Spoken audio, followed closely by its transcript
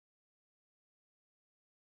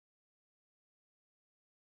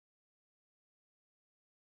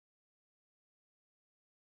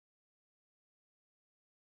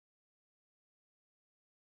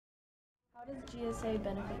How does GSA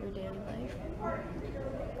benefit your daily life?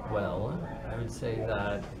 Well, I would say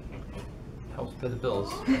that helps pay the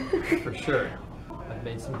bills, for sure. I've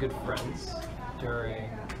made some good friends during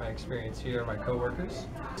my experience here, my coworkers.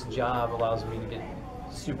 This job allows me to get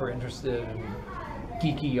super interested and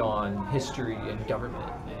geeky on history and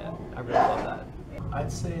government, and I really love that.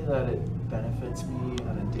 I'd say that it benefits me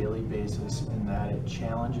on a daily basis in that it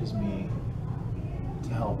challenges me to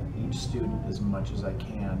help each student as much as I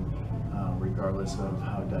can, regardless of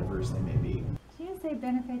how diverse they may be. GSA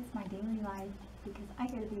benefits my daily life because I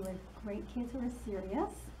get to be with great kids who are serious,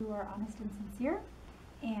 who are honest and sincere,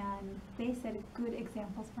 and they set good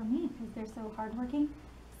examples for me because they're so hardworking.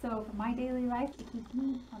 So for my daily life, it keeps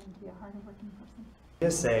me wanting to be a hardworking person.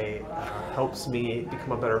 GSA helps me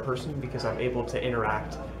become a better person because I'm able to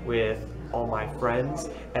interact with all my friends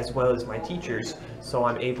as well as my teachers, so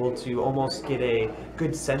I'm able to almost get a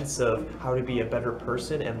good sense of how to be a better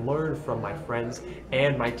person and learn from my friends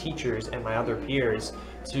and my teachers and my other peers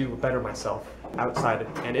to better myself outside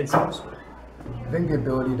and inside school. I think the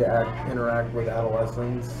ability to interact with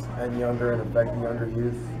adolescents and younger and affect the younger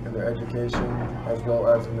youth in their education as well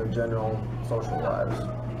as in their general social lives.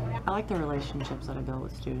 I like the relationships that I build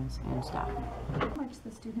with students and staff. How much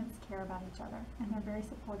the students care about each other, and they're very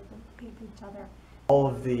supportive of each other. All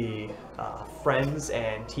of the friends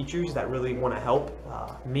and teachers that really want to help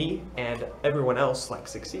me and everyone else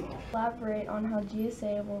succeed. Elaborate on how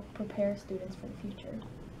GSA will prepare students for the future.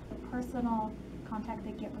 The personal contact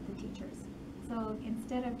they get with the teachers. So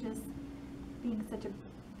instead of just being such a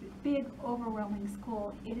big, overwhelming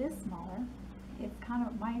school, it is smaller. It's kind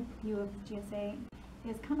of, my view of GSA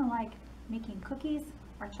is kind of like making cookies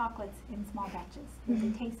or chocolates in small batches. They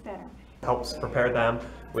taste better. Helps prepare them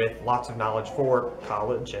with lots of knowledge for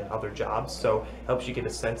college and other jobs, so helps you get a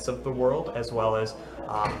sense of the world as well as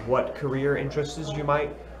what career interests you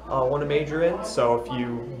might want to major in. So if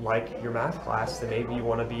you like your math class, then maybe you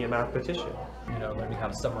want to be a mathematician. You know, learning how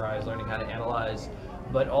to summarize, learning how to analyze,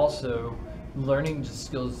 but also learning just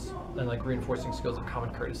skills and reinforcing skills of common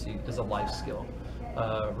courtesy is a life skill.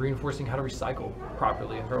 Reinforcing how to recycle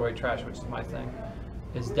properly and throw away trash, which is my thing,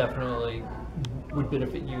 is definitely would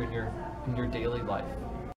benefit you in your daily life.